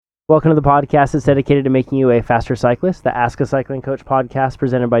Welcome to the podcast that's dedicated to making you a faster cyclist, the Ask a Cycling Coach podcast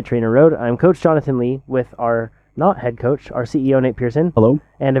presented by Trainer Road. I'm Coach Jonathan Lee with our, not head coach, our CEO, Nate Pearson. Hello.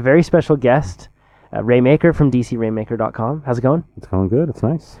 And a very special guest, Rainmaker from Rainmaker.com. How's it going? It's going good. It's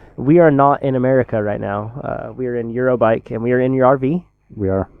nice. We are not in America right now. We are in Eurobike, and we are in your RV. We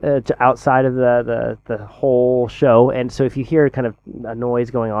are. Outside of the whole show. And so if you hear kind of a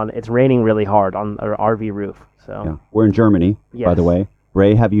noise going on, it's raining really hard on our RV roof. So yeah. We're in Germany, by the way.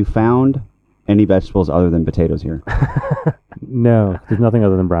 Ray, have you found any vegetables other than potatoes here? No, there's nothing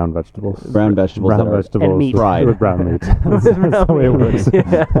other than brown vegetables. Brown vegetables and meat. Fried. With brown meat. That's the way it works.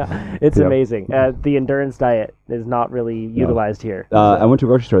 Yeah. It's amazing. The endurance diet is not really utilized here. I went to a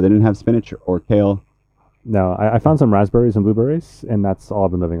grocery store. They didn't have spinach or kale. No, I found some raspberries and blueberries, and that's all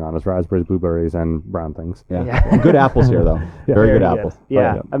I've been living on is raspberries, blueberries, and brown things. Yeah. Good apples here, though. Yeah. Very good apples.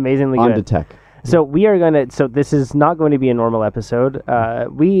 Yeah, amazingly good. On to tech. So we are going to, so this is not going to be a normal episode.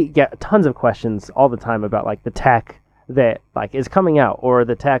 We get tons of questions all the time about like the tech that like is coming out or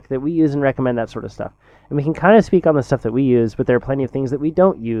the tech that we use and recommend, that sort of stuff. And we can kind of speak on the stuff that we use, but there are plenty of things that we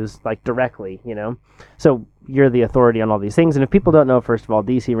don't use like directly, you know? So you're the authority on all these things. And if people don't know, first of all,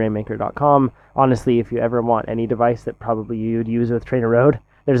 Rainmaker.com, honestly, if you ever want any device that probably you'd use with Trainer Road,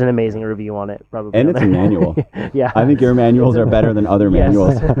 there's an amazing review on it, probably. And it's a manual. Yeah. I think your manuals are better than other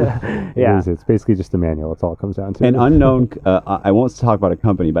manuals. Yeah. It's basically just a manual. That's all it comes down to. An unknown, I won't talk about a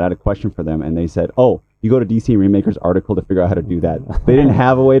company, but I had a question for them, and they said, you go to DC Rainmaker's article to figure out how to do that. They didn't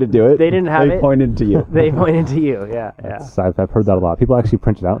have a way to do it. They didn't have it. They pointed to you. They pointed to you, yeah. I've heard that a lot. People actually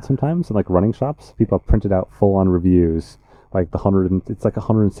print it out sometimes in like running shops. People have printed out full-on reviews, like it's like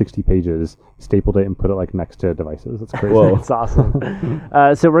 160 pages, stapled it and put it like next to devices. It's crazy. Whoa. It's awesome.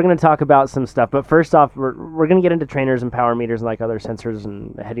 So we're going to talk about some stuff, but first off, we're going to get into trainers and power meters and like other sensors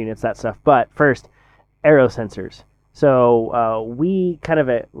and head units, that stuff. But first, aero sensors. So we kind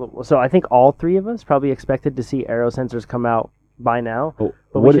of, so I think all three of us probably expected to see aero sensors come out by now,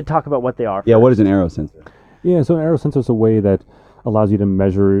 but we should talk about what they are. Yeah, what is an aero sensor? Yeah, so an aero sensor is a way that allows you to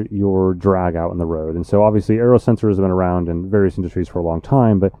measure your drag out on the road. And so obviously aero sensors have been around in various industries for a long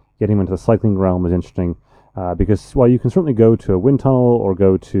time, but getting them into the cycling realm is interesting because while you can certainly go to a wind tunnel or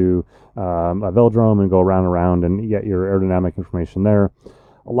go to a velodrome and go around and get your aerodynamic information there,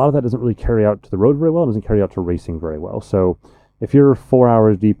 a lot of that doesn't really carry out to the road very well. It doesn't carry out to racing very well. So if you're 4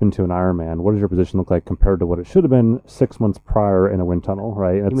 hours deep into an Ironman, what does your position look like compared to what it should have been 6 months prior in a wind tunnel,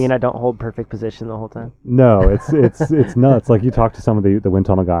 right? You mean I don't hold perfect position the whole time? No, it's nuts. Like you talk to some of the wind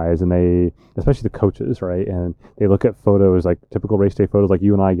tunnel guys and they, especially the coaches, right? And they look at photos, like typical race day photos like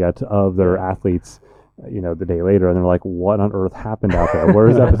you and I get of their athletes, the day later, and they're like, what on earth happened out there? Where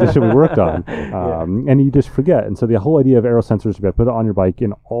is that position we worked on? And you just forget. And so the whole idea of aero sensors to be able to put it on your bike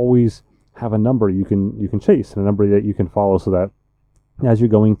and always have a number you can chase and a number that you can follow so that as you're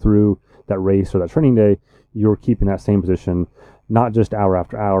going through that race or that training day, you're keeping that same position, not just hour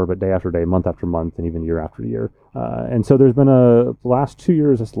after hour, but day after day, month after month, and even year after year. And so there's been the last 2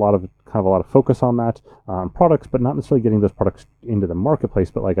 years, just a lot of focus on that, products, but not necessarily getting those products into the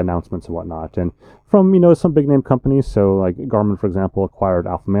marketplace, but like announcements and whatnot. And from, some big name companies, so like Garmin, for example, acquired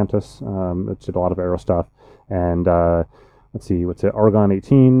Alpha Mantis, that did a lot of aero stuff. And let's see, Argon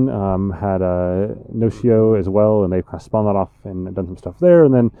 18 had Nocio as well, and they've kind of spun that off and done some stuff there,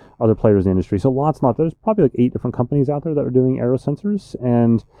 and then other players in the industry. So there's probably like 8 different companies out there that are doing aero sensors,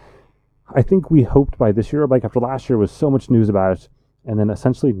 and I think we hoped by this year, like after last year was so much news about it, and then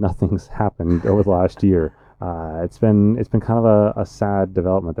essentially nothing's happened over the last year. It's been kind of a sad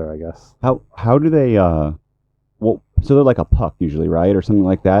development there, I guess. How do they, so they're like a puck usually, right? Or something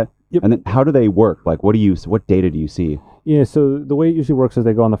like that? Yep. And then how do they work? Like what data do you see? Yeah, so the way it usually works is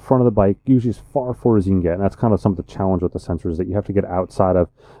they go on the front of the bike, usually as far forward as you can get, and that's kind of some of the challenge with the sensors, that you have to get outside of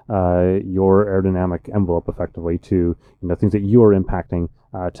your aerodynamic envelope effectively to things that you are impacting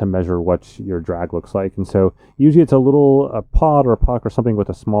to measure what your drag looks like. And so usually it's a pod or a puck or something with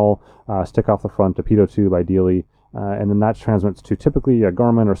a small stick off the front, a pitot tube ideally, and then that transmits to typically a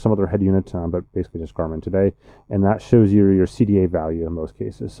Garmin or some other head unit, but basically just Garmin today, and that shows you your CDA value in most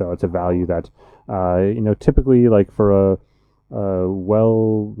cases. So it's a value that typically like for a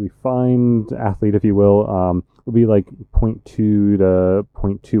well-refined athlete, if you will, would be like 0.2 to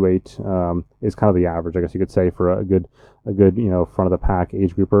 0.28 is kind of the average, I guess you could say, for a good front of the pack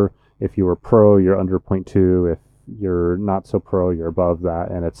age grouper. If you were pro, you're under 0.2. If you're not so pro, you're above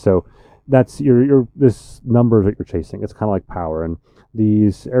that, and it's so. That's this numbers that you're chasing. It's kind of like power, and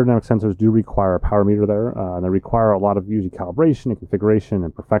these aerodynamic sensors do require a power meter there, and they require a lot of usually calibration and configuration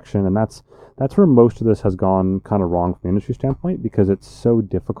and perfection, and that's where most of this has gone kind of wrong from the industry standpoint, because it's so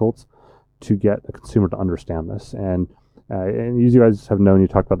difficult to get a consumer to understand this. And and you guys have known, you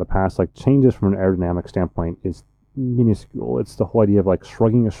talked about the past, like changes from an aerodynamic standpoint is minuscule. It's the whole idea of like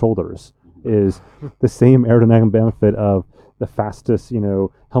shrugging your shoulders is the same aerodynamic benefit of the fastest,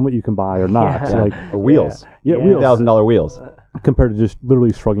 helmet you can buy or not. Yeah. Like Or wheels. yeah, Yeah. wheels. $1,000 wheels. Compared to just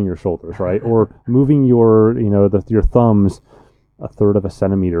literally shrugging your shoulders, right? Or moving your, your thumbs a third of a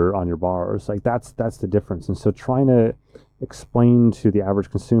centimeter on your bars. Like that's the difference. And so trying to explain to the average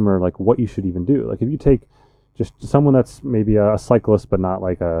consumer like what you should even do. Like if you take just someone that's maybe a cyclist but not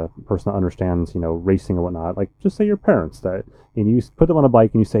like a person that understands racing and whatnot, like just say your parents, that and you put them on a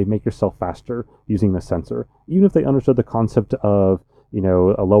bike and you say make yourself faster using the sensor, even if they understood the concept of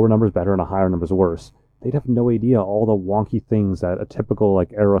a lower number is better and a higher number is worse, they'd have no idea all the wonky things that a typical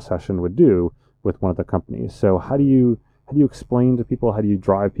like aero session would do with one of the companies. So how do you explain to people, how do you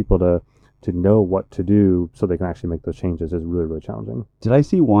drive people to know what to do so they can actually make those changes is really, really challenging. Did I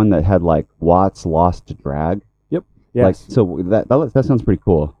see one that had like watts lost to drag? Yep. Yes. Like, so that sounds pretty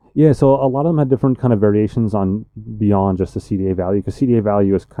cool. Yeah, so a lot of them had different kind of variations on beyond just the CDA value, because CDA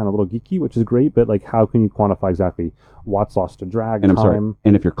value is kind of a little geeky, which is great, but like how can you quantify exactly watts lost to drag, And time? I'm sorry.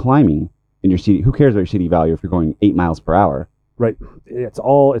 And if you're climbing in your CD, who cares about your CD value if you're going 8 miles per hour? Right. It's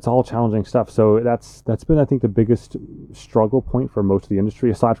all challenging stuff. So that's been, I think, the biggest struggle point for most of the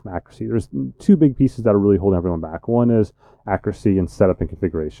industry, aside from accuracy. There's two big pieces that are really holding everyone back. One is accuracy and setup and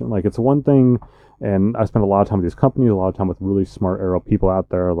configuration. Like it's one thing, and I spend a lot of time with these companies, a lot of time with really smart aero people out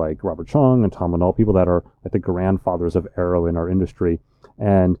there like Robert Chung and Tom Linnell, people that are like the grandfathers of aero in our industry.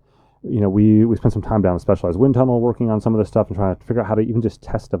 And we spent some time down in Specialized Wind Tunnel working on some of this stuff and trying to figure out how to even just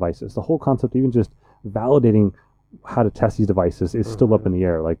test devices. The whole concept, even just validating how to test these devices is still up in the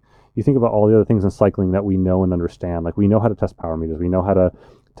air. Like you think about all the other things in cycling that we know and understand. Like we know how to test power meters, we know how to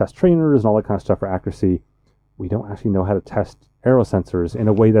test trainers and all that kind of stuff for accuracy. We don't actually know how to test aero sensors in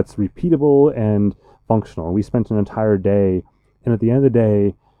a way that's repeatable and functional. We spent an entire day, and at the end of the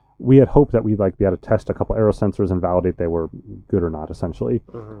day, we had hoped that we'd like be able to test a couple aero sensors and validate they were good or not, essentially.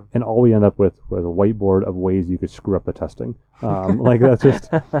 And all we end up with was a whiteboard of ways you could screw up the testing. Like that's just,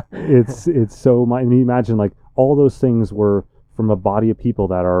 it's so, and you imagine like all those things were from a body of people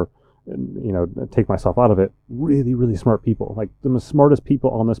that are, take myself out of it, really, really smart people, like the smartest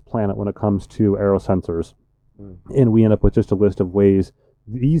people on this planet when it comes to aero sensors. And we end up with just a list of ways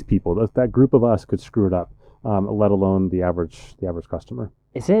these people, that group of us, could screw it up, let alone the average customer.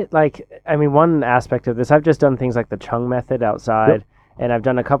 Is it like, I mean, one aspect of this, I've just done things like the Chung method outside, and I've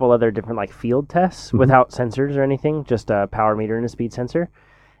done a couple other different like field tests without sensors or anything, just a power meter and a speed sensor.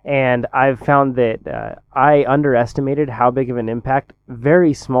 And I've found that I underestimated how big of an impact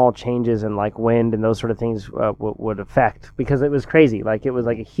very small changes in like wind and those sort of things would affect, because it was crazy. Like it was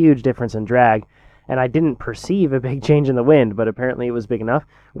like a huge difference in drag. And I didn't perceive a big change in the wind, but apparently it was big enough.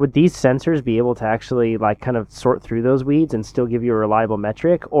 Would these sensors be able to actually like kind of sort through those weeds and still give you a reliable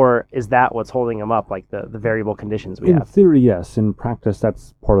metric? Or is that what's holding them up, like the variable conditions we have? In theory, yes. In practice,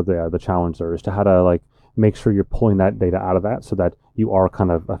 that's part of the challenge there, is to how to like make sure you're pulling that data out of that so that you are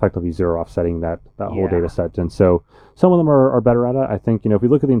kind of effectively zero offsetting that whole data set. And so some of them are better at it. I think, if we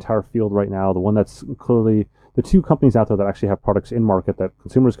look at the entire field right now, the one that's clearly, the two companies out there that actually have products in market that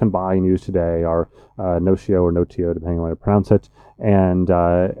consumers can buy and use today are Nocio or Notio, depending on how to pronounce it, and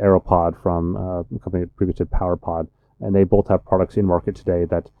Aeropod from a company that previously did PowerPod. And they both have products in market today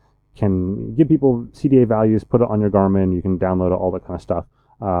that can give people CDA values, put it on your Garmin, you can download it, all that kind of stuff.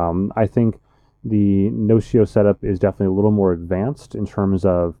 I think the Nocio setup is definitely a little more advanced in terms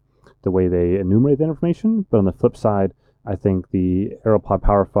of the way they enumerate that information. But on the flip side, I think the Aeropod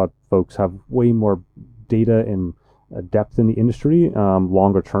PowerPod folks have way more data and depth in the industry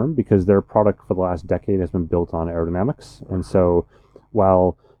longer term, because their product for the last decade has been built on aerodynamics. And so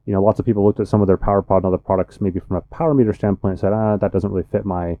while lots of people looked at some of their PowerPod and other products maybe from a power meter standpoint and said, that doesn't really fit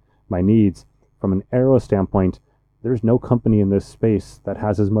my needs, from an aero standpoint, there's no company in this space that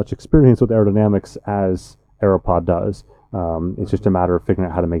has as much experience with aerodynamics as Aeropod does. It's just a matter of figuring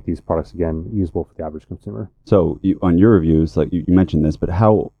out how to make these products, again, usable for the average consumer. So on your reviews, like you mentioned this, but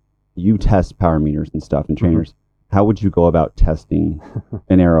how you test power meters and stuff and trainers, how would you go about testing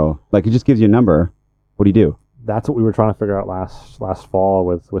an aero? Like it just gives you a number. What do you do? That's what we were trying to figure out last fall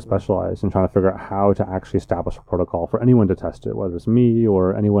with Specialized, and trying to figure out how to actually establish a protocol for anyone to test it, whether it's me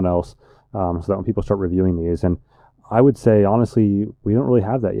or anyone else, so that when people start reviewing these. And I would say, honestly, we don't really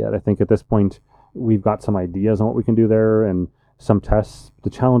have that yet. I think at this point, we've got some ideas on what we can do there and some tests. The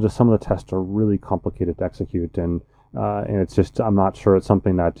challenge is some of the tests are really complicated to execute, and it's just, I'm not sure it's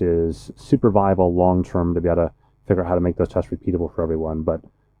something that is super viable long-term to be able to figure out how to make those tests repeatable for everyone. But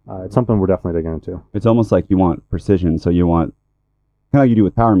it's something we're definitely digging into. It's almost like you want precision. So you want, kind of like you do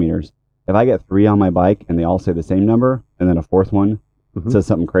with power meters. If I get 3 on my bike and they all say the same number, and then a fourth one says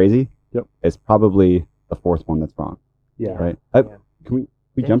something crazy, Yep. it's probably the fourth one that's wrong. Yeah. Right? Can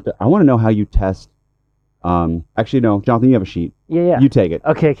we jump to, I want to know how you test, actually, no, Jonathan, you have a sheet. Yeah. You take it.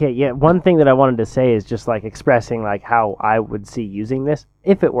 Okay. Yeah. One thing that I wanted to say is just like expressing like how I would see using this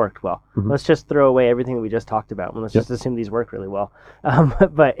if it worked well. Let's just throw away everything that we just talked about and let's just assume these work really well.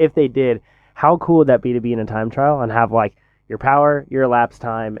 But if they did, how cool would that be to be in a time trial and have like your power, your elapsed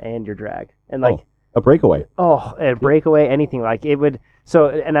time, and your drag, and like a breakaway. A breakaway, anything like it would. So,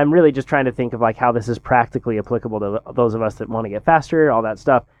 and I'm really just trying to think of like how this is practically applicable to those of us that want to get faster, all that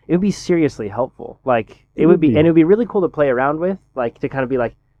stuff. It would be seriously helpful. Like it would be, and it would be really cool to play around with, like to kind of be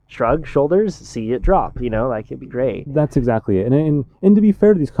like shrug shoulders, see it drop. Like it'd be great. That's exactly it. And to be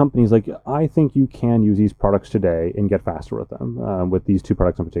fair to these companies, like I think you can use these products today and get faster with them. With these two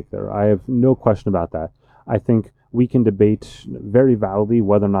products in particular, I have no question about that. I think we can debate very validly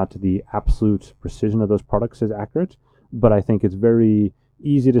whether or not the absolute precision of those products is accurate, but I think it's very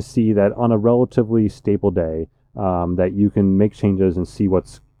easy to see that on a relatively stable day, that you can make changes and see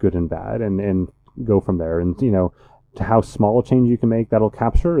what's good and bad and go from there. And, to how small a change you can make that'll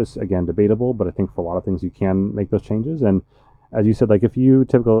capture is, again, debatable, but I think for a lot of things you can make those changes. And as you said, like if you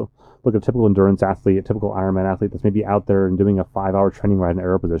look at a typical endurance athlete, a typical Ironman athlete that's maybe out there and doing a 5-hour training ride in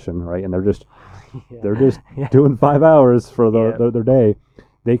aero position, right? And they're just doing 5 hours for their day.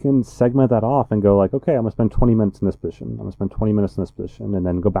 They can segment that off and go like, okay, I'm gonna spend 20 minutes in this position. I'm gonna spend 20 minutes in this position, and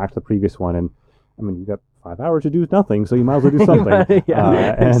then go back to the previous one. And I mean, you got 5 hours to do nothing, so you might as well do something.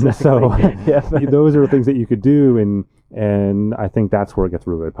 And so those are things that you could do, and I think that's where it gets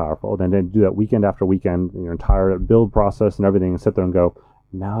really, really powerful. And then do that weekend after weekend, your entire build process and everything, and sit there and go,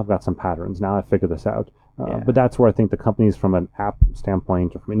 now I've got some patterns. Now I've figured this out. But that's where I think the companies, from an app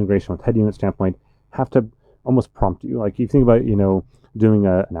standpoint or from integration with head unit standpoint, have to almost prompt you. Like you think about, doing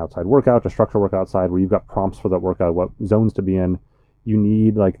an outside workout, a structural workout outside, where you've got prompts for that workout, what zones to be in. You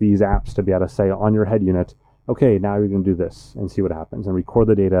need like these apps to be able to say on your head unit, okay, now you're going to do this and see what happens, and record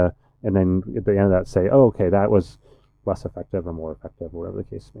the data, and then at the end of that say, oh, okay, that was less effective or more effective, or whatever the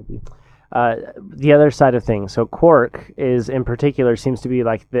case may be. The other side of things, so Quark is in particular seems to be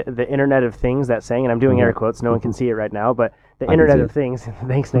like the Internet of Things, that saying, and I'm doing air quotes, no one can see it right now, but the Internet of Things,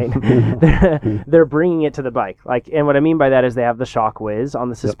 thanks Nate, they're bringing it to the bike. Like, and what I mean by that is they have the Shock Whiz on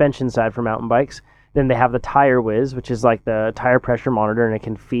the suspension side for mountain bikes. Then they have the Tire Whiz, which is like the tire pressure monitor, and it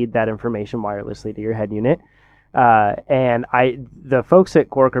can feed that information wirelessly to your head unit. And the folks at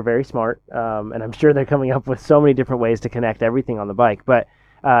Quark are very smart, and I'm sure they're coming up with so many different ways to connect everything on the bike. But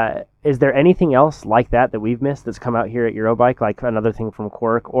is there anything else like that we've missed that's come out here at Eurobike, like another thing from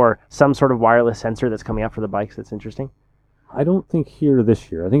Quark, or some sort of wireless sensor that's coming out for the bikes that's interesting? I don't think here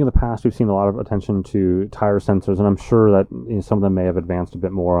this year. I think in the past we've seen a lot of attention to tire sensors, and I'm sure that some of them may have advanced a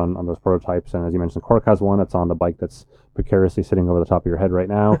bit more on those prototypes. And as you mentioned, Quark has one that's on the bike that's precariously sitting over the top of your head right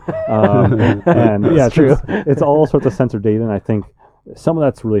now. And yeah, it's true. It's all sorts of sensor data, and I think some of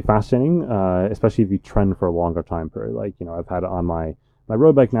that's really fascinating, especially if you trend for a longer time period. Like, I've had it on my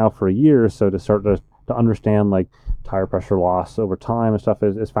road bike now for a year, so to start to understand like tire pressure loss over time and stuff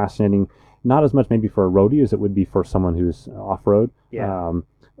is fascinating. Not as much maybe for a roadie as it would be for someone who's off-road.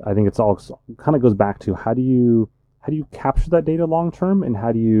 I think it's all kind of goes back to how do you capture that data long-term, and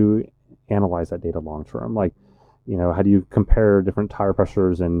how do you analyze that data long-term? Like, how do you compare different tire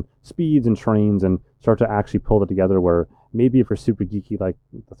pressures and speeds and trains and start to actually pull that together, where maybe if you're super geeky like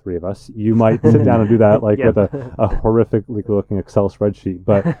the three of us, you might sit down and do that like with a horrifically looking Excel spreadsheet.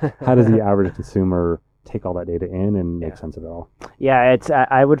 But how does the average consumer take all that data in and make sense of it all? Yeah,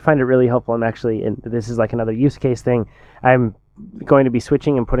 I would find it really helpful. And actually, this is like another use case thing. I'm going to be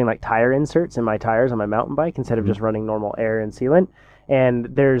switching and putting like tire inserts in my tires on my mountain bike instead of just running normal air and sealant. And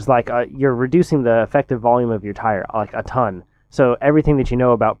there's like you're reducing the effective volume of your tire like a ton. So everything that you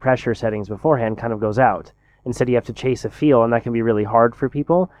know about pressure settings beforehand kind of goes out. Instead, you have to chase a feel, and that can be really hard for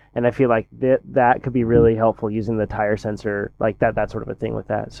people. And I feel like that could be really helpful using the tire sensor, like that sort of a thing with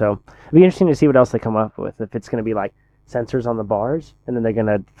that. So it'd be interesting to see what else they come up with. If it's going to be like sensors on the bars, and then they're going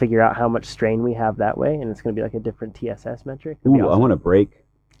to figure out how much strain we have that way, and it's going to be like a different TSS metric. Ooh, awesome. I want to break.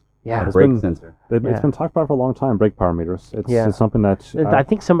 Yeah, a brake sensor. It's been talked about for a long time. Brake power meters. It's something that I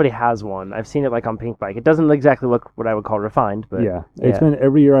think somebody has one. I've seen it like on Pink Bike. It doesn't exactly look what I would call refined, but it's been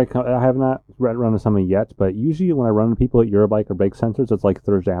every year. I have not run something yet, but usually when I run people at Eurobike or brake sensors, it's like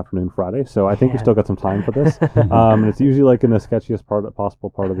Thursday afternoon, Friday. So I think we still got some time for this. And it's usually like in the sketchiest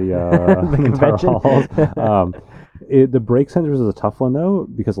possible part of the convention. Halls. The brake sensors is a tough one though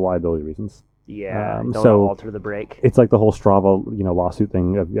because of liability reasons. Yeah, don't alter the brake. It's like the whole Strava, lawsuit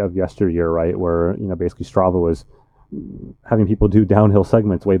thing of yesteryear, right? Where basically Strava was having people do downhill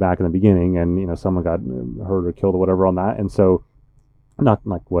segments way back in the beginning, and someone got hurt or killed or whatever on that, and so not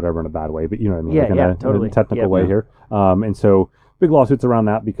like whatever in a bad way, but you know what I mean, Yeah, like yeah, in totally. a technical Yep. way here. And so big lawsuits around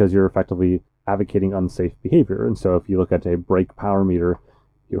that because you're effectively advocating unsafe behavior. And so if you look at a brake power meter,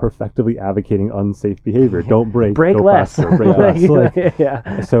 you're effectively advocating unsafe behavior. Don't brake, Brake go less. faster, brake less. Like,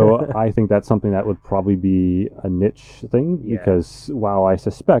 Yeah. so I think that's something that would probably be a niche thing Yeah. because while I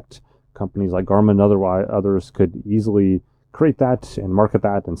suspect companies like Garmin and others could easily create that and market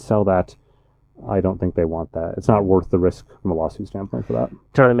that and sell that, I don't think they want that. It's not worth the risk from a lawsuit standpoint for that.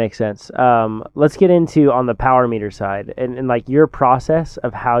 Totally makes sense. Let's get into on the power meter side and like your process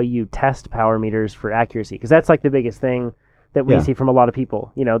of how you test power meters for accuracy, because that's like the biggest thing that we Yeah. see from a lot of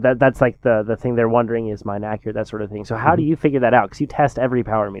people. That's like the thing they're wondering, is mine accurate, that sort of thing. So how do you figure that out? Because you test every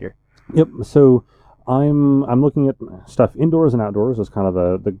power meter. Yep. So I'm looking at stuff indoors and outdoors as kind of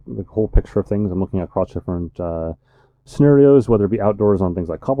the whole picture of things. I'm looking across different scenarios, whether it be outdoors on things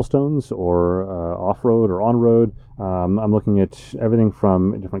like cobblestones or off-road or on-road. I'm looking at everything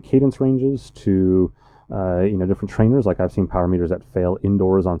from different cadence ranges to different trainers. Like I've seen power meters that fail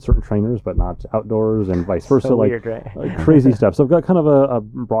indoors on certain trainers, but not outdoors, and vice versa. So like weird, right? crazy stuff. So I've got kind of a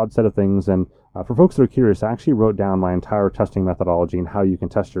broad set of things. And for folks that are curious, I actually wrote down my entire testing methodology and how you can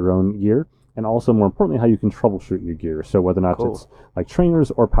test your own gear, and also more importantly, how you can troubleshoot your gear. So whether or not Cool. it's like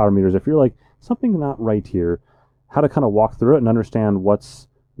trainers or power meters, if you're like something's not right here, how to kind of walk through it and understand what's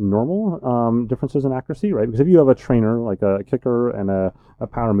normal differences in accuracy, right? Because if you have a trainer, like a kicker and a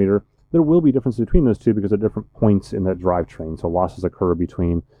power meter, there will be differences between those two because of different points in that drivetrain. So losses occur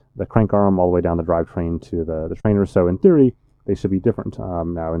between the crank arm all the way down the drivetrain to the trainer. So in theory, they should be different.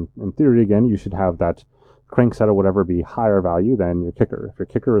 Now, in theory, again, you should have that crankset or whatever be higher value than your kicker. If your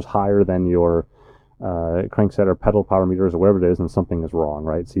kicker is higher than your crankset or pedal power meters or whatever it is, then something is wrong,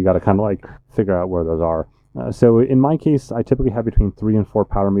 right? So you got to kind of like figure out where those are. So in my case, I typically have between 3 and 4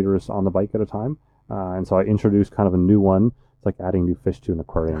 power meters on the bike at a time. And so I introduce kind of a new one. It's like adding new fish to an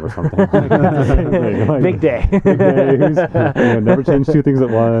aquarium or something. Like, Big day. big days, never change 2 things at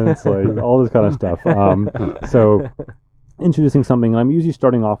once, like all this kind of stuff. So introducing something, I'm usually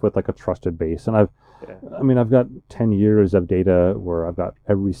starting off with like a trusted base. And I've got 10 years of data where I've got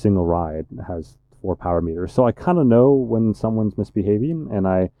every single ride has 4 power meters. So I kind of know when someone's misbehaving, and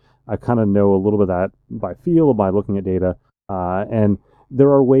I kind of know a little bit of that by feel or by looking at data. And there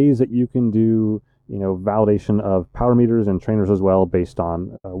are ways that you can do, validation of power meters and trainers as well based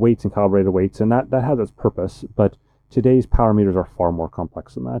on weights and calibrated weights. And that has its purpose. But today's power meters are far more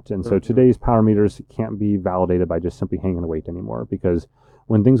complex than that. And so today's power meters can't be validated by just simply hanging a weight anymore, because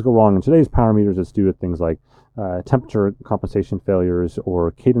when things go wrong in today's power meters, it's due to things like temperature compensation failures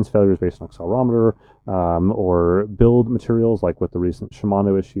or cadence failures based on accelerometer, or build materials like with the recent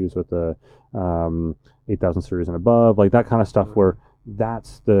Shimano issues with the 8000 series and above, like that kind of stuff, where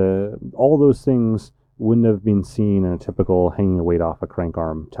all those things wouldn't have been seen in a typical hanging a weight off a crank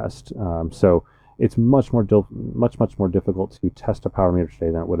arm test. So it's much more difficult to test a power meter today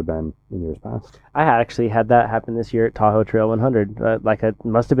than it would have been in years past. I actually had that happen this year at Tahoe Trail 100. It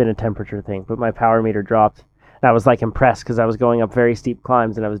must have been a temperature thing, but my power meter dropped. And I was like impressed because I was going up very steep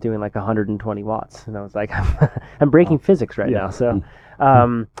climbs and I was doing like 120 watts. And I was like, I'm breaking physics right now. So,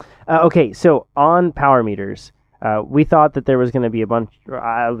 okay. So on power meters, we thought that there was going to be a bunch, or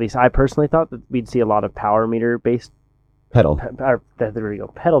at least I personally thought that we'd see a lot of power meter based Pedal. there we go,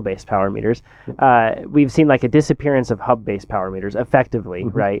 pedal-based power meters. We've seen like a disappearance of hub-based power meters, effectively,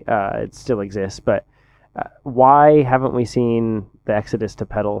 right? It still exists, but why haven't we seen the exodus to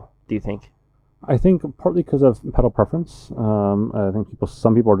pedal, do you think? I think partly because of pedal preference. I think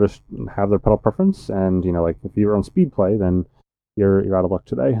some people just have their pedal preference, and like if you're on speed play, then you're out of luck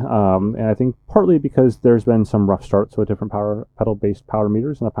today. And I think partly because there's been some rough starts with different pedal-based power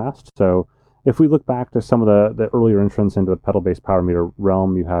meters in the past. So if we look back to some of the earlier entrants into the pedal-based power meter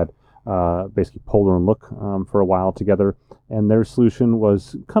realm, you had basically Polar and Look for a while together, and their solution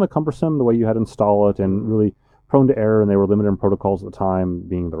was kind of cumbersome the way you had to install it, and really prone to error, and they were limited in protocols at the time,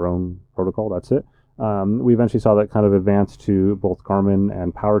 being their own protocol. That's it. We eventually saw that kind of advance to both Garmin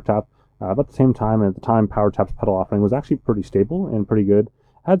and PowerTap. But at the same time, at the time, PowerTap's pedal offering was actually pretty stable and pretty good.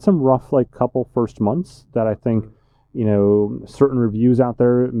 Had some rough, couple first months that I think, certain reviews out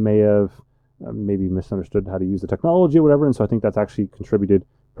there may have maybe misunderstood how to use the technology or whatever. And so I think that's actually contributed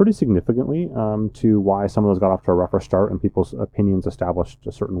pretty significantly to why some of those got off to a rougher start and people's opinions established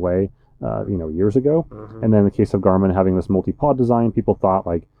a certain way, years ago. And then in the case of Garmin having this multi-pod design, people thought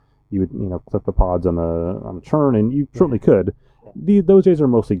you would, clip the pods on the churn, and you certainly could. Those days are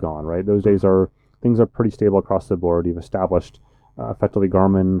mostly gone, right? Those days things are pretty stable across the board. You've established effectively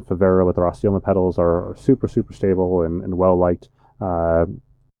Garmin, Favera with their Osteoma pedals are super, super stable and well liked.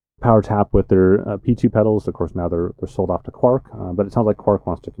 Power Tap with their P2 pedals. Of course, now they're sold off to Quark, but it sounds like Quark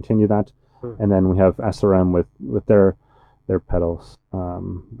wants to continue that. And then we have SRM with their pedals.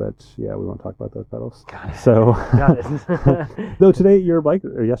 But yeah, we won't talk about those pedals. Got it. So, Got it. though today your bike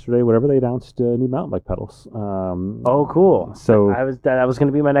or yesterday, whatever, they announced new mountain bike pedals. Oh, cool. So that was going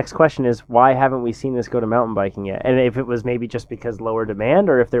to be my next question: is why haven't we seen this go to mountain biking yet? And if it was maybe just because lower demand,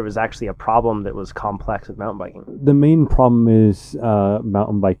 or if there was actually a problem that was complex with mountain biking. the main problem is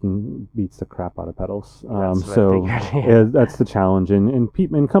mountain biking beats the crap out of pedals. That's what I So figured, yeah, that's the challenge. And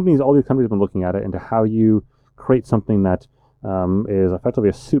companies, all these companies have been looking at it into how you create something that is effectively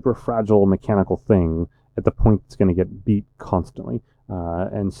a super fragile mechanical thing at the point it's going to get beat constantly.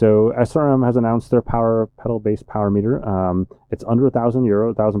 And so SRM has announced their pedal-based power meter. It's under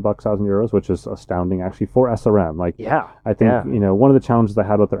 €1,000, €1,000, which is astounding actually for SRM. Like, Yeah. I think one of the challenges I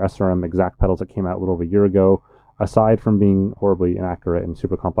had with their SRM exact pedals that came out a little over a year ago, aside from being horribly inaccurate and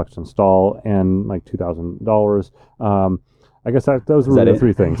super complex to install and like $2,000. I guess those were the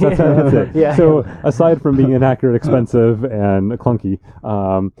three things. That's it. Yeah. So aside from being inaccurate, expensive, and clunky,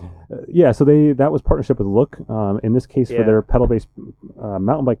 so that was partnership with Look. In this case, for their pedal-based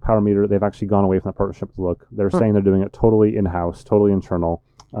mountain bike power meter, they've actually gone away from the partnership with Look. They're saying they're doing it totally in-house, totally internal.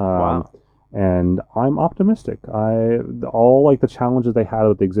 Wow. And I'm optimistic. All like the challenges they had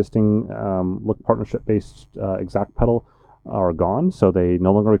with the existing Look partnership-based exact pedal are gone. So they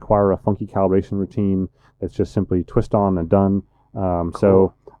no longer require a funky calibration routine. It's just simply twist on and done. Cool.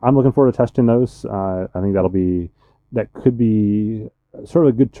 So I'm looking forward to testing those. I think that could be sort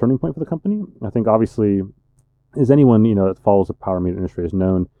of a good turning point for the company. I think obviously, as anyone that follows the power meter industry has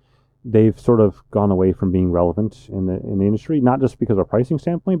known, they've sort of gone away from being relevant in the industry, not just because of a pricing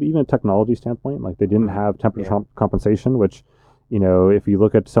standpoint, but even a technology standpoint. Like they didn't have temperature compensation, which if you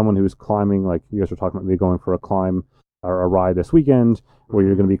look at someone who's climbing, like you guys were talking about, maybe going for a climb or a ride this weekend where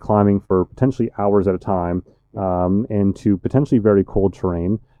you're going to be climbing for potentially hours at a time into potentially very cold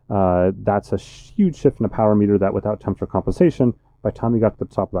terrain. That's a huge shift in a power meter that without temperature compensation, by the time you got to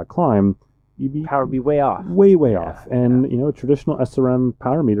the top of that climb, power would be way off. Way off. And, a traditional SRM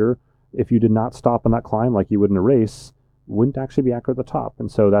power meter, if you did not stop on that climb like you would in a race, wouldn't actually be accurate at the top. And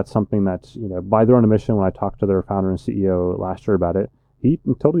so that's something that, by their own admission, when I talked to their founder and CEO last year about it, he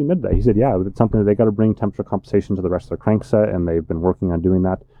totally admitted that. He said, yeah, it's something that they got to bring temperature compensation to the rest of their crankset, and they've been working on doing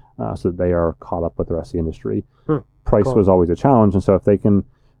that so that they are caught up with the rest of the industry. Price was always a challenge, and so if they can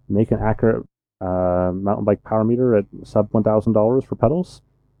make an accurate mountain bike power meter at sub $1,000 for pedals,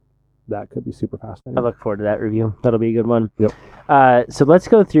 that could be super fascinating. I look forward to that review. That'll be a good one. Yep. So let's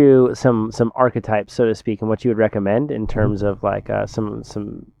go through some archetypes, so to speak, and what you would recommend in terms of like some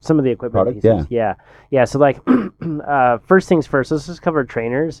of the equipment pieces. Yeah. So like first things first, let's just cover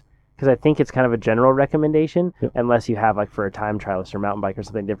trainers, because I think it's kind of a general recommendation, unless you have like for a time trialist or mountain bike or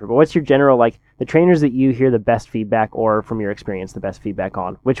something different. But what's your general, like the trainers that you hear the best feedback, or from your experience the best feedback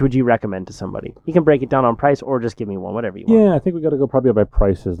on? Which would you recommend to somebody? You can break it down on price or just give me one, whatever you want. Yeah, I think we got to go probably by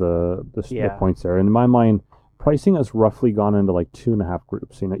price as the points there. In my mind, pricing has roughly gone into like 2.5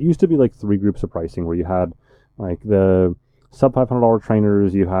 groups. It used to be like 3 groups of pricing where you had like the sub $500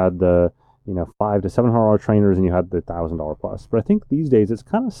 trainers, you had the $500 to $700 trainers, and you had the $1,000 plus. But I think these days it's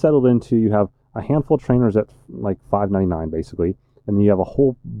kind of settled into you have a handful of trainers at like $599 basically, and then you have a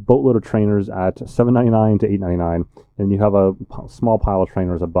whole boatload of trainers at $799 to $899, and you have a small pile of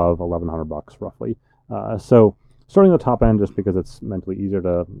trainers above $1,100 roughly. So starting at the top end, just because it's mentally easier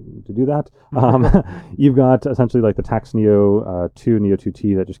to do that, you've got essentially like the Tax Neo 2, Neo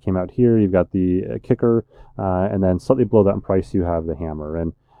 2T that just came out here. You've got the Kicker, and then slightly below that in price you have the Hammer.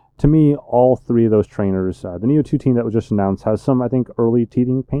 And to me, all 3 of those trainers, the Neo 2 team that was just announced has some, I think, early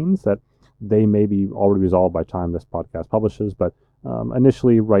teething pains that they may be already resolved by the time this podcast publishes. But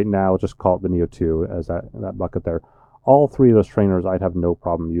initially, right now, just call it the Neo 2 as that bucket there. All 3 of those trainers I'd have no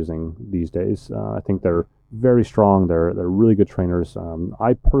problem using these days. I think they're very strong. They're really good trainers.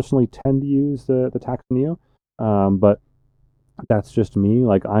 I personally tend to use the Tax Neo, but that's just me.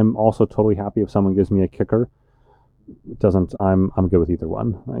 Like I'm also totally happy if someone gives me a Kicker. It doesn't. I'm good with either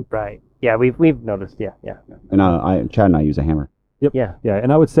one. Like, right. Yeah, we've noticed. Yeah. And Chad and I use a Hammer. Yep. Yeah.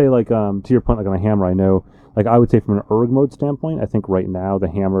 And I would say like to your point, like on a Hammer, I know like I would say from an erg mode standpoint, I think right now the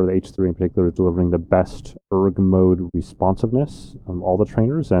Hammer, the H3 in particular, is delivering the best erg mode responsiveness of all the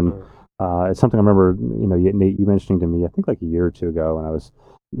trainers, and it's something I remember. Nate, you mentioning to me, I think like a year or two ago, when I was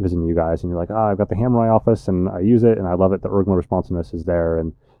visiting you guys, and you're like, I've got the Hammer in my office, and I use it, and I love it. The erg mode responsiveness is there,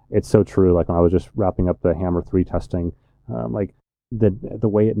 and it's so true. Like when I was just wrapping up the Hammer 3 testing, like the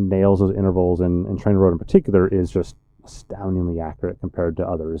way it nails those intervals and trainer road in particular is just astoundingly accurate compared to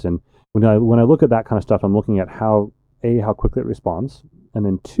others. And when I look at that kind of stuff, I'm looking at how quickly it responds, and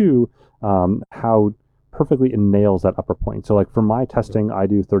then two, how perfectly it nails that upper point. So like for my testing, I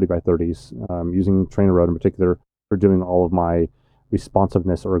do 30 by 30s, using Trainer Road in particular for doing all of my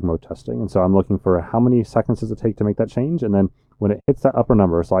responsiveness erg mode testing. And so I'm looking for how many seconds does it take to make that change, and then when it hits that upper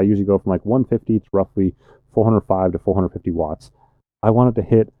number, so I usually go from like 150 to roughly 405 to 450 watts. I want it to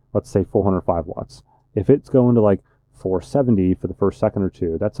hit, let's say, 405 watts. If it's going to like 470 for the first second or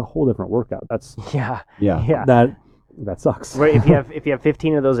two, that's a whole different workout. That's Yeah. that sucks. Right. If you have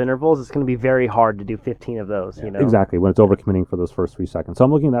 15 of those intervals, it's going to be very hard to do 15 of those. You know. Exactly, when it's overcommitting for those first 3 seconds. So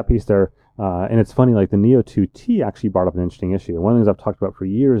I'm looking at that piece there, and it's funny. Like the Neo 2T actually brought up an interesting issue. And one of the things I've talked about for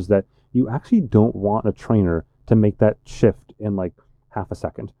years is that you actually don't want a trainer to make that shift in like half a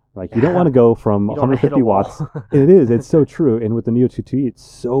second. Like you don't want to go from 150 watts. It's so true. And with the Neo 2T, it's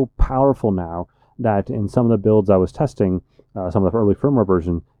so powerful now that in some of the builds I was testing, some of the early firmware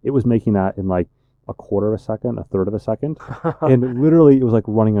version, it was making that in like a quarter of a second, a third of a second, and literally it was like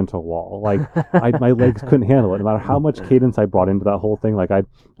running into a wall. Like my legs couldn't handle it, no matter how much cadence I brought into that whole thing. Like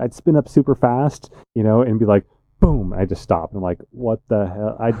I'd spin up super fast, and be like, boom, I just stopped. I'm like, what the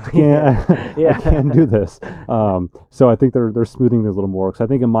hell? I can't, I can't do this. So I think they're smoothing this a little more, because I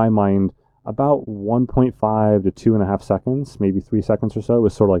think in my mind, about 1.5 to 2.5 seconds, maybe 3 seconds or so,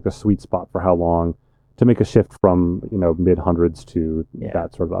 was sort of like the sweet spot for how long to make a shift from mid hundreds to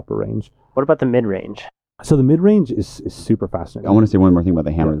that sort of upper range. What about the mid range? So the mid range is super fascinating. I want to say one more thing about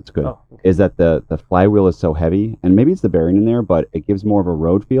the hammer that's good. Oh, okay. Is that the flywheel is so heavy, and maybe it's the bearing in there, but it gives more of a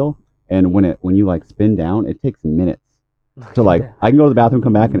road feel. And when you like spin down, it takes minutes. So like I can go to the bathroom,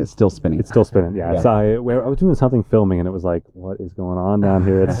 come back, and it's still spinning. It's still spinning. Yeah. So I was doing something filming, and it was like, what is going on down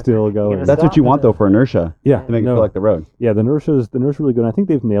here? It's still going. That's what you want though for inertia. Yeah. To make it feel like the road. Yeah, the inertia is really good. And I think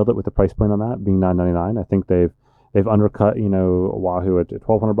they've nailed it with the price point on that being $999. I think they've undercut Wahoo at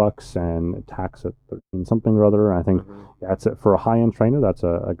 $1,200 and Tax at $13 something or other. And I think that's it for a high end trainer. That's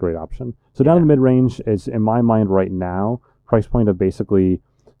a great option. So down in the mid range is in my mind right now price point of basically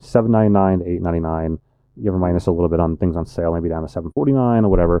 $799 to $899. Give or minus a little bit on things on sale, maybe down to $749 or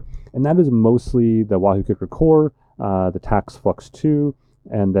whatever. And that is mostly the Wahoo Kicker Core, the Tax Flux 2,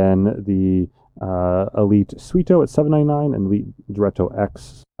 and then the Elite Suito at $799 and Elite Diretto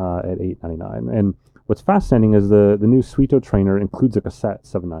X at $899. And what's fascinating is the new Suito trainer includes a cassette at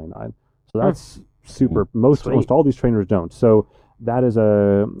 $799. So that's super. Most all these trainers don't. So that is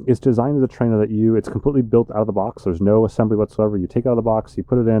it's designed as a trainer that it's completely built out of the box. There's no assembly whatsoever. You take it out of the box, you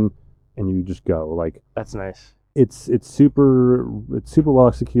put it in, and you just go. Like that's nice. It's super well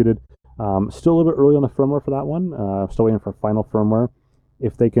executed. Still a little bit early on the firmware for that one. Still waiting for final firmware.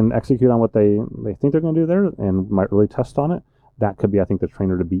 If they can execute on what they think they're going to do there, and my early test on it, that could be, I think, the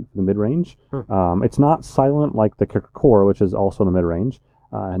trainer to beat for the mid range. It's not silent like the Kicker Core, which is also in the mid range.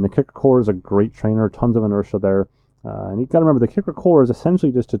 And the Kicker Core is a great trainer. Tons of inertia there. And you got to remember, the Kicker Core is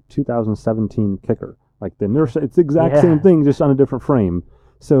essentially just a 2017 Kicker. Like the inertia, it's the exact same thing, just on a different frame.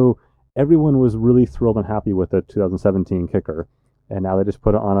 So everyone was really thrilled and happy with the 2017 Kicker, and now they just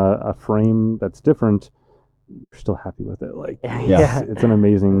put it on a frame that's different. You're still happy with it. Like, it's an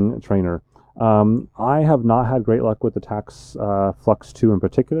amazing trainer. I have not had great luck with the Tax Flux 2 in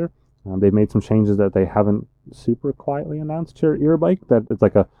particular. They've made some changes that they haven't super quietly announced to your bike. That it's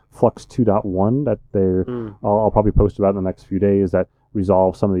like a Flux 2.1 that I'll probably post about in the next few days that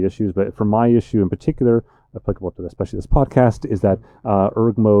resolve some of the issues. But for my issue in particular, applicable to especially this podcast, is that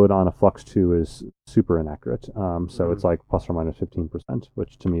erg mode on a Flux 2 is super inaccurate. So it's like plus or minus 15%,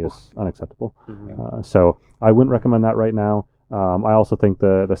 which to me is unacceptable. So I wouldn't recommend that right now. I also think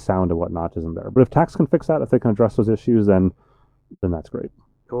the sound and whatnot isn't there. But if Tax can fix that, if they can address those issues, then that's great.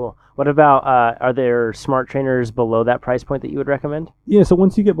 Cool. What about, are there smart trainers below that price point that you would recommend? Yeah, so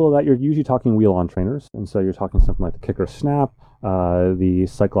once you get below that, you're usually talking wheel-on trainers. And so you're talking something like the Kicker Snap, the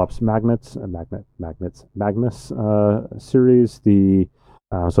Cyclops Magnus series, the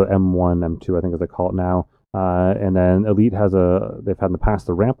so M1, M2, I think as they call it now. And then Elite they've had in the past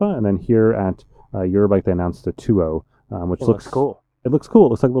the Rampa, and then here at Eurobike they announced the 2.0, which looks cool. It looks cool. It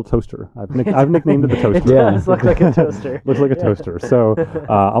looks like a little toaster. I've nicknamed it the toaster. It does look like a toaster. Looks like a toaster. So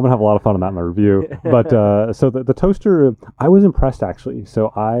I'm going to have a lot of fun on that in my review. But so the toaster, I was impressed actually.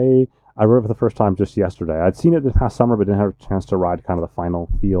 So I rode it for the first time just yesterday. I'd seen it this past summer, but didn't have a chance to ride kind of the final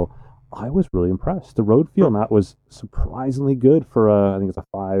feel. I was really impressed. The road feel on that was surprisingly good for I think it's a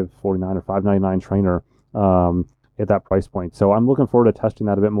 $549 or $599 trainer at that price point. So I'm looking forward to testing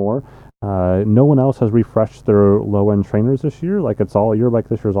that a bit more. No one else has refreshed their low-end trainers this year. Like Eurobike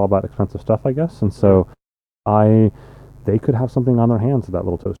this year is all about expensive stuff, I guess. And so they could have something on their hands with that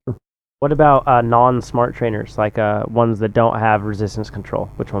little toaster. What about non-smart trainers, like ones that don't have resistance control?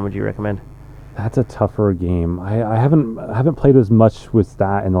 Which one would you recommend? That's a tougher game. I haven't played as much with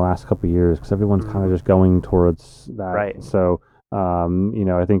that in the last couple of years because everyone's kind of just going towards that. Right. So,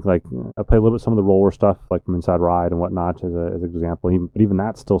 I think like I play a little bit some of the roller stuff like from Inside Ride and whatnot as an example. But even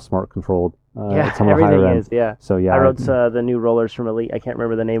that's still smart controlled. Yeah, some of the everything higher is. Yeah. So yeah, I rode the new rollers from Elite. I can't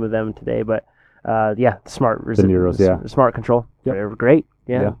remember the name of them today, but smart the Neros, smart control. Yep. They're great.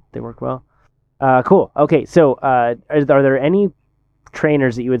 Yeah, Yeah. they work well. Cool. Okay, so are there any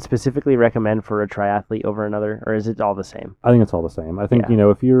trainers that you would specifically recommend for a triathlete over another, or is it all the same? I think it's all the same. I think, Yeah.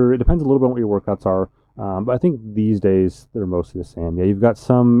 if it depends a little bit on what your workouts are, but I think these days they're mostly the same. Yeah, you've got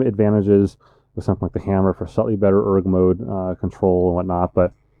some advantages with something like the hammer for slightly better erg mode control and whatnot,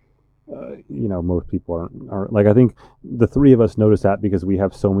 but most people aren't like, I think the three of us noticed that because we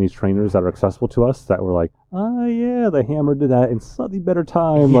have so many trainers that are accessible to us that we're like, oh yeah, the hammer did that in slightly better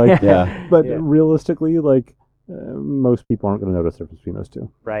time. Like, Yeah. but realistically, like, most people aren't going to notice the difference between those two.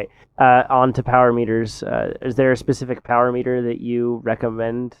 Right. On to power meters. Is there a specific power meter that you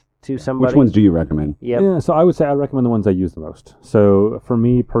recommend to somebody? Which ones do you recommend? Yep. Yeah, so I would say I recommend the ones I use the most. So for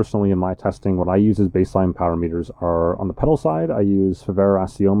me personally, in my testing, what I use as baseline power meters are on the pedal side. I use Favero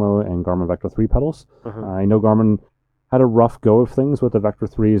Asiomo and Garmin Vector 3 pedals. I know Garmin had a rough go of things with the Vector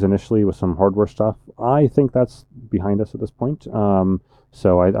 3s initially with some hardware stuff. I think that's behind us at this point.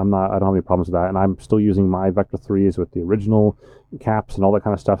 So I don't have any problems with that, and I'm still using my Vector 3s with the original caps and all that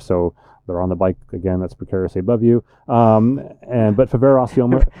kind of stuff. So they're on the bike again. That's precariously above you. But Favero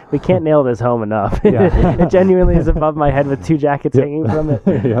Asiomo, we can't nail this home enough. Yeah. It genuinely is above my head with two jackets hanging from it.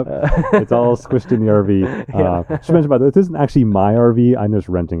 Yep. It's all squished in the RV. Should mention about this isn't actually my RV. I'm just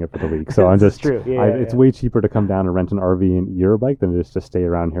renting it for the week. So I'm just true. It's way cheaper to come down and rent an RV and year bike than just to stay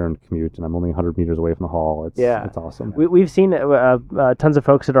around here and commute. And I'm only 100 meters away from the hall. It's awesome. We've seen tons of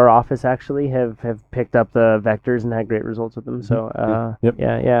folks at our office actually have picked up the Vectors and had great results with them. So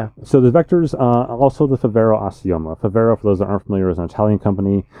yeah. So the Vectors, also the Favero Asiomo. Favero, for those that aren't familiar, is an Italian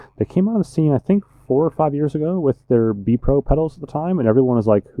company. They came out of the scene, I think, 4 or 5 years ago with their B Pro pedals at the time, and everyone was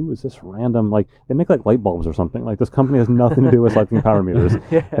like, who is this random, like, they make like light bulbs or something. Like, this company has nothing to do with selecting power meters.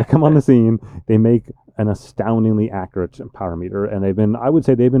 They come on the scene, they make an astoundingly accurate power meter, and I would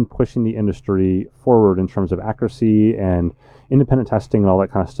say they've been pushing the industry forward in terms of accuracy and independent testing and all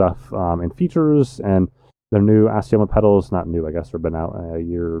that kind of stuff, and features. And their new Asiomo pedals, not new, I guess, they've been out a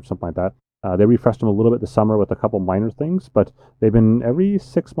year or something like that. They refreshed them a little bit this summer with a couple minor things, but they've been every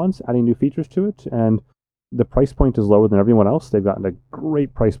 6 months adding new features to it, and the price point is lower than everyone else. They've gotten a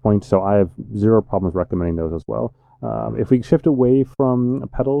great price point, so I have zero problems recommending those as well. If we shift away from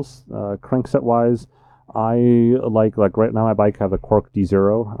pedals, crankset-wise, I like right now my bike have the Quark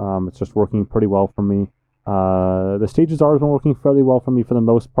D0. It's just working pretty well for me. The Stages R has been working fairly well for me for the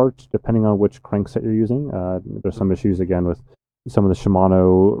most part, depending on which crankset you're using. There's some issues, again, with some of the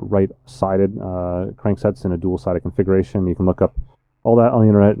Shimano right-sided cranksets in a dual-sided configuration. You can look up all that on the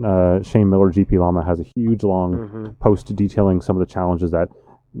internet. Shane Miller, GP Llama, has a huge long post detailing some of the challenges that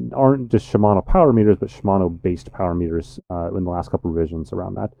aren't just Shimano power meters, but Shimano-based power meters in the last couple of revisions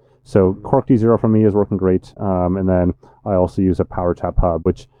around that. So Quark D0 for me is working great. And then I also use a Power Tap hub,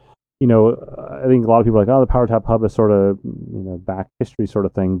 which, I think a lot of people are like, oh, the Power Tap hub is sort of, back history sort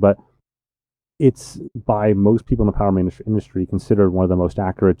of thing, but it's by most people in the power industry considered one of the most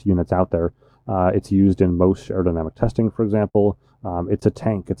accurate units out there. It's used in most aerodynamic testing, for example. It's a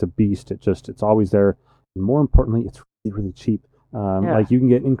tank. It's a beast. It's always there. And more importantly, it's really, really cheap. Like, you can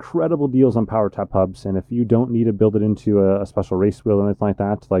get incredible deals on Power Tap hubs, and if you don't need to build it into a special race wheel or anything like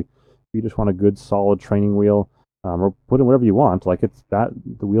that, like, if you just want a good, solid training wheel, or put in whatever you want, like,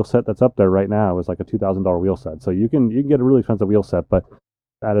 the wheel set that's up there right now is like a $2,000 wheel set. So you can get a really expensive wheel set, but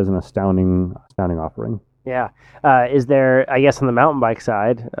that is an astounding offering. Yeah. Is there, I guess on the mountain bike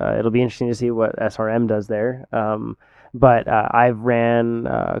side, it'll be interesting to see what SRM does there. But I've ran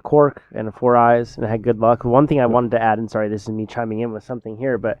Quark and 4 Eyes and had good luck. One thing I wanted to add, and sorry, this is me chiming in with something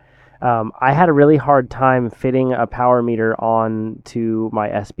here, but I had a really hard time fitting a power meter on to my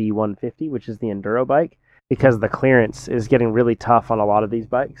SB 150, which is the enduro bike, because the clearance is getting really tough on a lot of these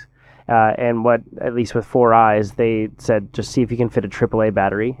bikes. And what, at least with 4 Eyes, they said just see if you can fit a AAA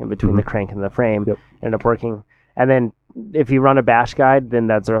battery in between the crank and the frame. Ended up working. And then if you run a bash guide, then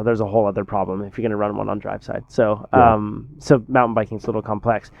there's a whole other problem if you're going to run one on drive side. So so mountain biking is a little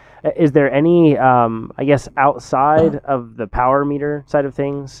complex. Is there any, I guess, outside of the power meter side of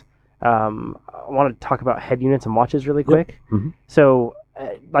things? I want to talk about head units and watches really quick. So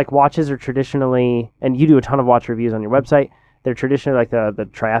like watches are traditionally, and you do a ton of watch reviews on your website, they're traditionally like the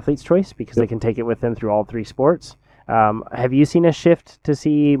triathlete's choice because they can take it with them through all 3 sports. Have you seen a shift to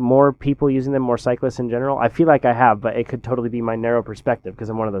see more people using them, more cyclists in general? I feel like I have, but it could totally be my narrow perspective because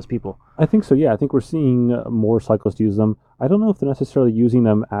I'm one of those people. I think so, yeah. I think we're seeing more cyclists use them. I don't know if they're necessarily using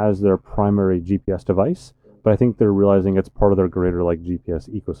them as their primary GPS device, but I think they're realizing it's part of their greater like GPS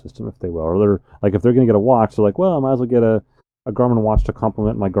ecosystem, if they will. Or they're like, if they're going to get a watch, they're like, well, I might as well get a Garmin watch to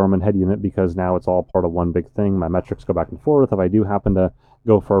complement my Garmin head unit because now it's all part of one big thing. My metrics go back and forth. If I do happen to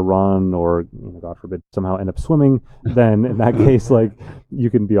go for a run or, God forbid, somehow end up swimming, then in that case, like,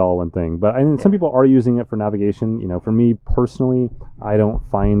 you can be all one thing. But I mean, some people are using it for navigation. For me personally, I don't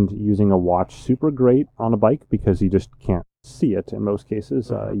find using a watch super great on a bike because you just can't see it in most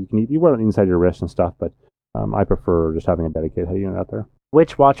cases. You wear it inside your wrist and stuff, but I prefer just having a dedicated head unit out there.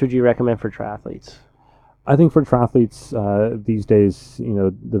 Which watch would you recommend for triathletes? I think for triathletes these days,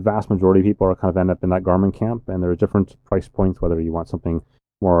 the vast majority of people are kind of end up in that Garmin camp, and there are different price points, whether you want something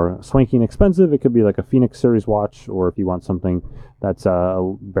more swanky and expensive, it could be like a Phoenix series watch, or if you want something that's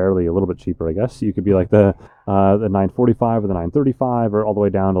barely a little bit cheaper, I guess, you could be like the 945 or the 935, or all the way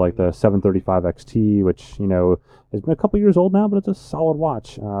down to like the 735 XT, which, has been a couple years old now, but it's a solid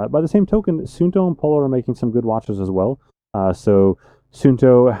watch. By the same token, Suunto and Polar are making some good watches as well. So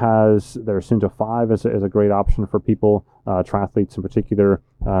Suunto has their Suunto 5 as a great option for people, triathletes in particular,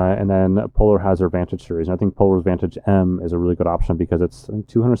 and then Polar has their Vantage series. And I think Polar's Vantage M is a really good option because it's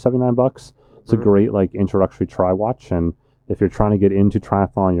 $279. It's a great like introductory tri watch, and if you're trying to get into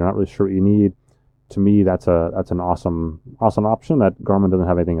triathlon, you're not really sure what you need. To me, that's an awesome option that Garmin doesn't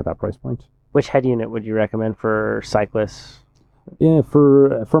have anything at that price point. Which head unit would you recommend for cyclists? Yeah,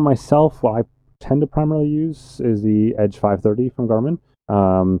 for myself, what I tend to primarily use is the Edge 530 from Garmin.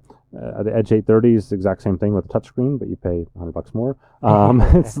 The Edge 830 is the exact same thing with a touchscreen, but you pay $100 more.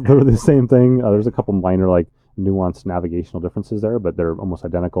 It's literally the same thing. There's a couple minor like nuanced navigational differences there, but they're almost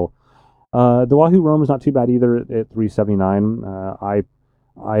identical. The Wahoo Roam is not too bad either at $379.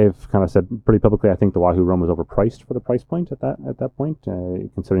 I've kind of said pretty publicly I think the Wahoo Roam was overpriced for the price point at that point,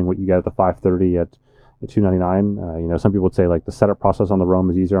 considering what you get at the 530 at $299. Some people would say like the setup process on the Roam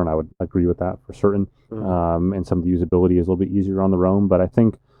is easier, and I would agree with that for certain. And some of the usability is a little bit easier on the Roam, but I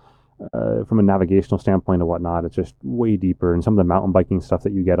think from a navigational standpoint and whatnot, it's just way deeper. And some of the mountain biking stuff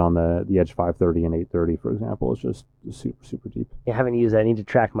that you get on the Edge 530 and 830, for example, is just super, super deep. I haven't used that. I need to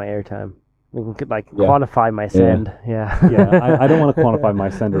track my airtime. We can quantify my send. Yeah. I don't want to quantify my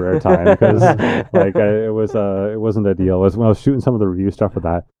send or airtime because it wasn't ideal. It was when I was shooting some of the review stuff for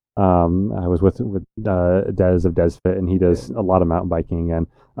that. I was with Des of DesFit, and he does a lot of mountain biking, and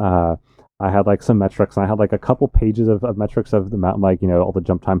I had like some metrics, and I had like a couple pages of metrics of the mountain bike, all the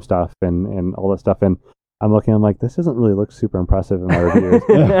jump time stuff and all that stuff, and I'm like, this doesn't really look super impressive in my reviews.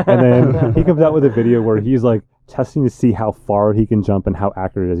 And then he comes out with a video where he's like testing to see how far he can jump and how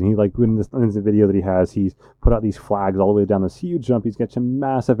accurate it is. And he like in this video that he has, he's put out these flags all the way down this huge jump. He's getting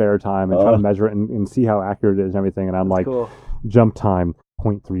massive air time and trying to measure it and see how accurate it is and everything. And I'm like, cool. Jump time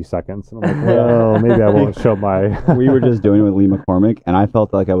 0.3 seconds. And I'm like, well, maybe I won't show my. We were just doing it with Lee McCormick, and I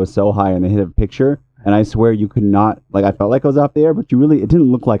felt like I was so high, and they hit a picture, and I swear you could not, like, I felt like I was off the air, but it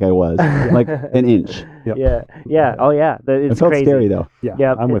didn't look like I was, like an inch. Yep. Yeah. Oh, yeah. It's it felt crazy. Scary, though.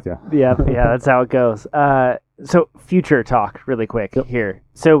 Yeah, I'm with you. Yeah, that's how it goes. So future talk really quick here.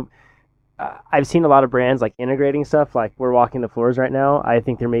 So I've seen a lot of brands like integrating stuff, like we're walking the floors right now. I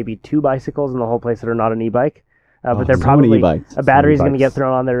think there may be 2 bicycles in the whole place that are not an e-bike. But they're probably a battery's going to get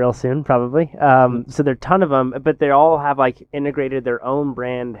thrown on there real soon, probably. So there are a ton of them, but they all have like integrated their own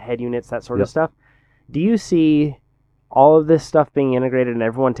brand head units, that sort of stuff. Do you see all of this stuff being integrated and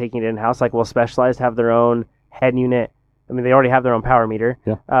everyone taking it in-house? Like, will Specialized have their own head unit? I mean, they already have their own power meter.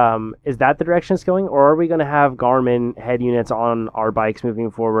 Yeah. Is that the direction it's going? Or are we going to have Garmin head units on our bikes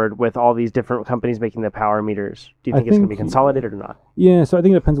moving forward with all these different companies making the power meters? Do you think it's going to be consolidated or not? Yeah, so I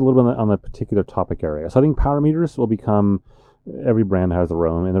think it depends a little bit on the particular topic area. So I think power meters will become, every brand has their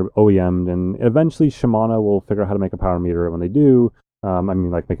own, and they're OEM'd, and eventually Shimano will figure out how to make a power meter. When they do,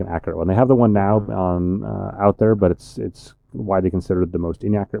 make an accurate one. They have the one now out there, but it's widely considered the most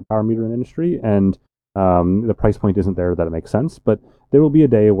inaccurate power meter in the industry, and the price point isn't there that it makes sense. But there will be a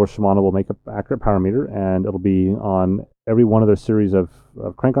day where Shimano will make an accurate power meter, and it'll be on every one of their series of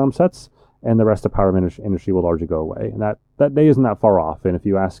crank arm sets, and the rest of power industry will largely go away. And that day isn't that far off. And if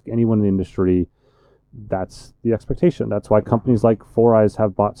you ask anyone in the industry, that's the expectation. That's why companies like Four Eyes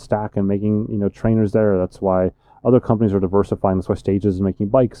have bought Stack and making trainers there. That's why other companies are diversifying. That's why Stages is making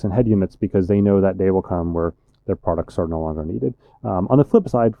bikes and head units, because they know that day will come where their products are no longer needed. On the flip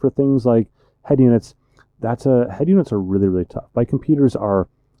side, for things like head units, head units are really, really tough. Bike computers are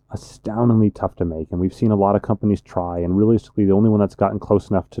astoundingly tough to make, and we've seen a lot of companies try, and realistically the only one that's gotten close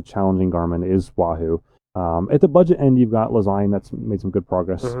enough to challenging Garmin is Wahoo. At the budget end, you've got Lezyne that's made some good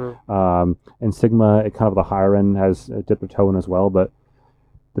progress. And Sigma, at kind of the higher end, has dipped a toe in as well. But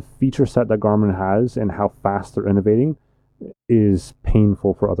the feature set that Garmin has and how fast they're innovating is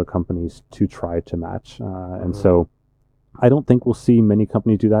painful for other companies to try to match. And so I don't think we'll see many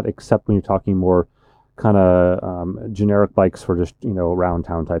companies do that, except when you're talking more kind of generic bikes for just, around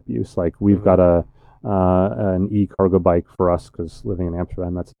town type use. Like we've got an e-cargo bike for us because living in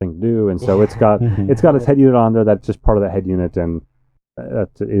Amsterdam, that's a thing to do. And so it's got its head unit on there that's just part of that head unit, and that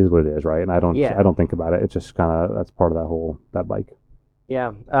is what it is, right? And I don't think about it. It's just kind of that's part of that bike.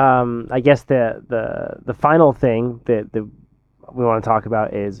 Yeah. I guess the final thing that we want to talk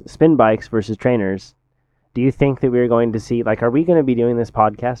about is spin bikes versus trainers. Do you think that we're going to see, are we going to be doing this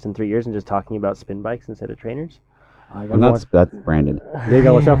podcast in 3 years and just talking about spin bikes instead of trainers? That's Brandon. You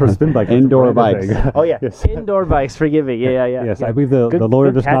gotta watch out for spin bikes. Indoor bikes. Oh yeah, yes. Indoor bikes. Forgive me. Yeah. Yes, I believe the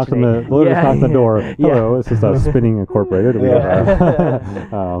lawyer just knocked on the door. Hello, this is Spinning Incorporated.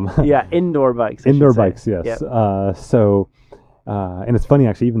 Indoor bikes. Indoor bikes. Yes. Yep. And it's funny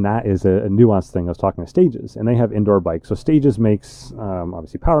actually. Even that is a nuanced thing. I was talking to Stages, and they have indoor bikes. So Stages makes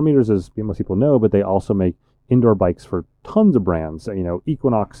obviously power meters, as most people know, but they also make indoor bikes for tons of brands.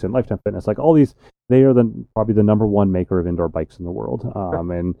 Equinox and Lifetime Fitness, like all these. They are probably the number one maker of indoor bikes in the world.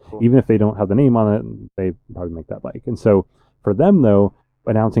 And even if they don't have the name on it, they probably make that bike. And so for them, though,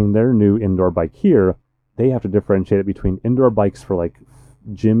 announcing their new indoor bike here, they have to differentiate it between indoor bikes for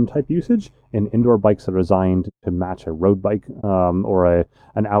gym type usage and indoor bikes that are designed to match a road bike or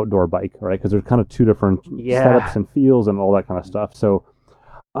an outdoor bike, right? Because there's kind of two different setups and feels and all that kind of stuff. So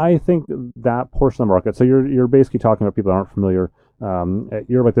I think that portion of the market, so you're basically talking about people that aren't familiar. At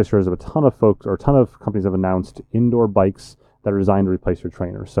Eurobike this year, there's a ton of folks or a ton of companies have announced indoor bikes that are designed to replace your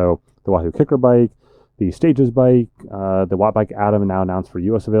trainer. So the Wahoo Kicker bike, the Stages bike, the Watt Bike Atom now announced for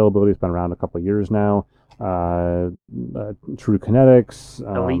US availability. It's been around a couple of years now. True Kinetics.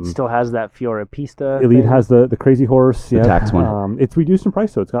 Elite still has that Fiora Pista. Elite has the Crazy Horse. The tax one. It's reduced in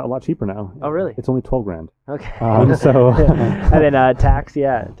price, so it's got a lot cheaper now. Oh, really? It's only $12,000. Okay. And then Tax,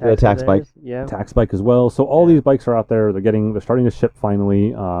 the Tax bike. Yeah. Tax bike as well. So all these bikes are out there. They're starting to ship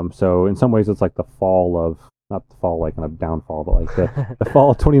finally. So in some ways, it's like the fall of, not the fall like in a downfall, but like the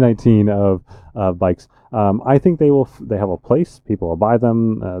fall of 2019 of bikes. I think they have a place. People will buy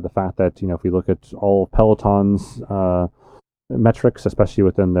them. The fact that, if you look at all Peloton's metrics, especially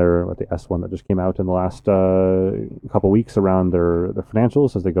within the S1 that just came out in the last couple weeks around their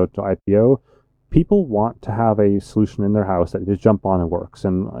financials as they go to IPO, people want to have a solution in their house that just jump on and works.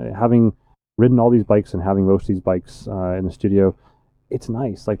 And having ridden all these bikes and having most of these bikes in the studio, it's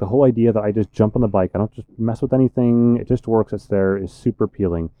nice. Like the whole idea that I just jump on the bike, I don't just mess with anything, it just works, it's there, is super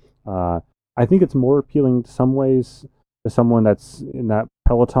appealing. I think it's more appealing to some ways to someone that's in that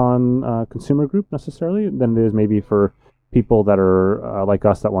Peloton consumer group necessarily than it is maybe for people that are like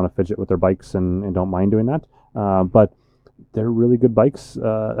us that want to fidget with their bikes and don't mind doing that. But they're really good bikes.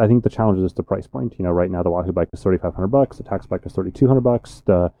 I think the challenge is the price point. Right now the Wahoo bike is $3,500. The Tax bike is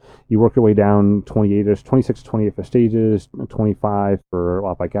 $3,200. You work your way down 26 to 28 for Stages, 25 for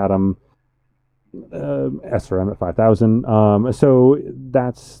Watt Bike Atom, SRM at 5,000. So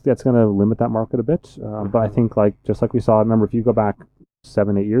that's going to limit that market a bit. But I think just like we saw, remember if you go back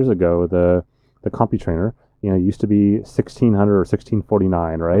 7-8 years ago, the CompuTrainer, used to be $1,600 or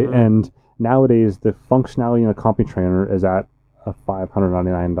 $1,649, right? And nowadays, the functionality in a CompuTrainer is at a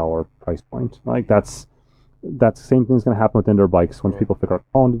 $599 price point. That's the same thing's going to happen with indoor bikes once people figure out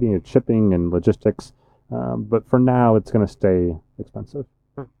quality and shipping and logistics. But for now, it's going to stay expensive.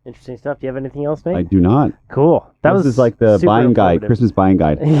 Interesting stuff. Do you have anything else, mate? I do not. Cool. This is like the buying guide, Christmas buying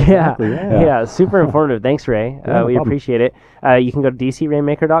guide. Yeah, super informative. Thanks, Ray. We appreciate it. You can go to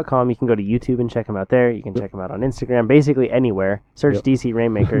dcrainmaker.com. You can go to YouTube and check them out there. You can check them out on Instagram. Basically anywhere. Search DC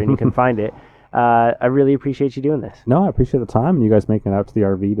Rainmaker and you can find it. I really appreciate you doing this. No, I appreciate the time and you guys making it out to the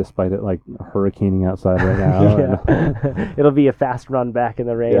RV despite it hurricaning outside right now. It'll be a fast run back in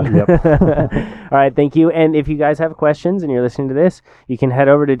the rain. All right, thank you. And if you guys have questions and you're listening to this, you can head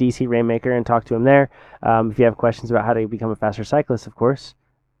over to DC Rainmaker and talk to him there. If you have questions about how to become a faster cyclist, of course,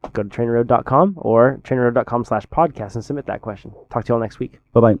 go to trainerroad.com or trainerroad.com/podcast and submit that question. Talk to you all next week.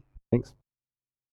 Bye-bye. Thanks.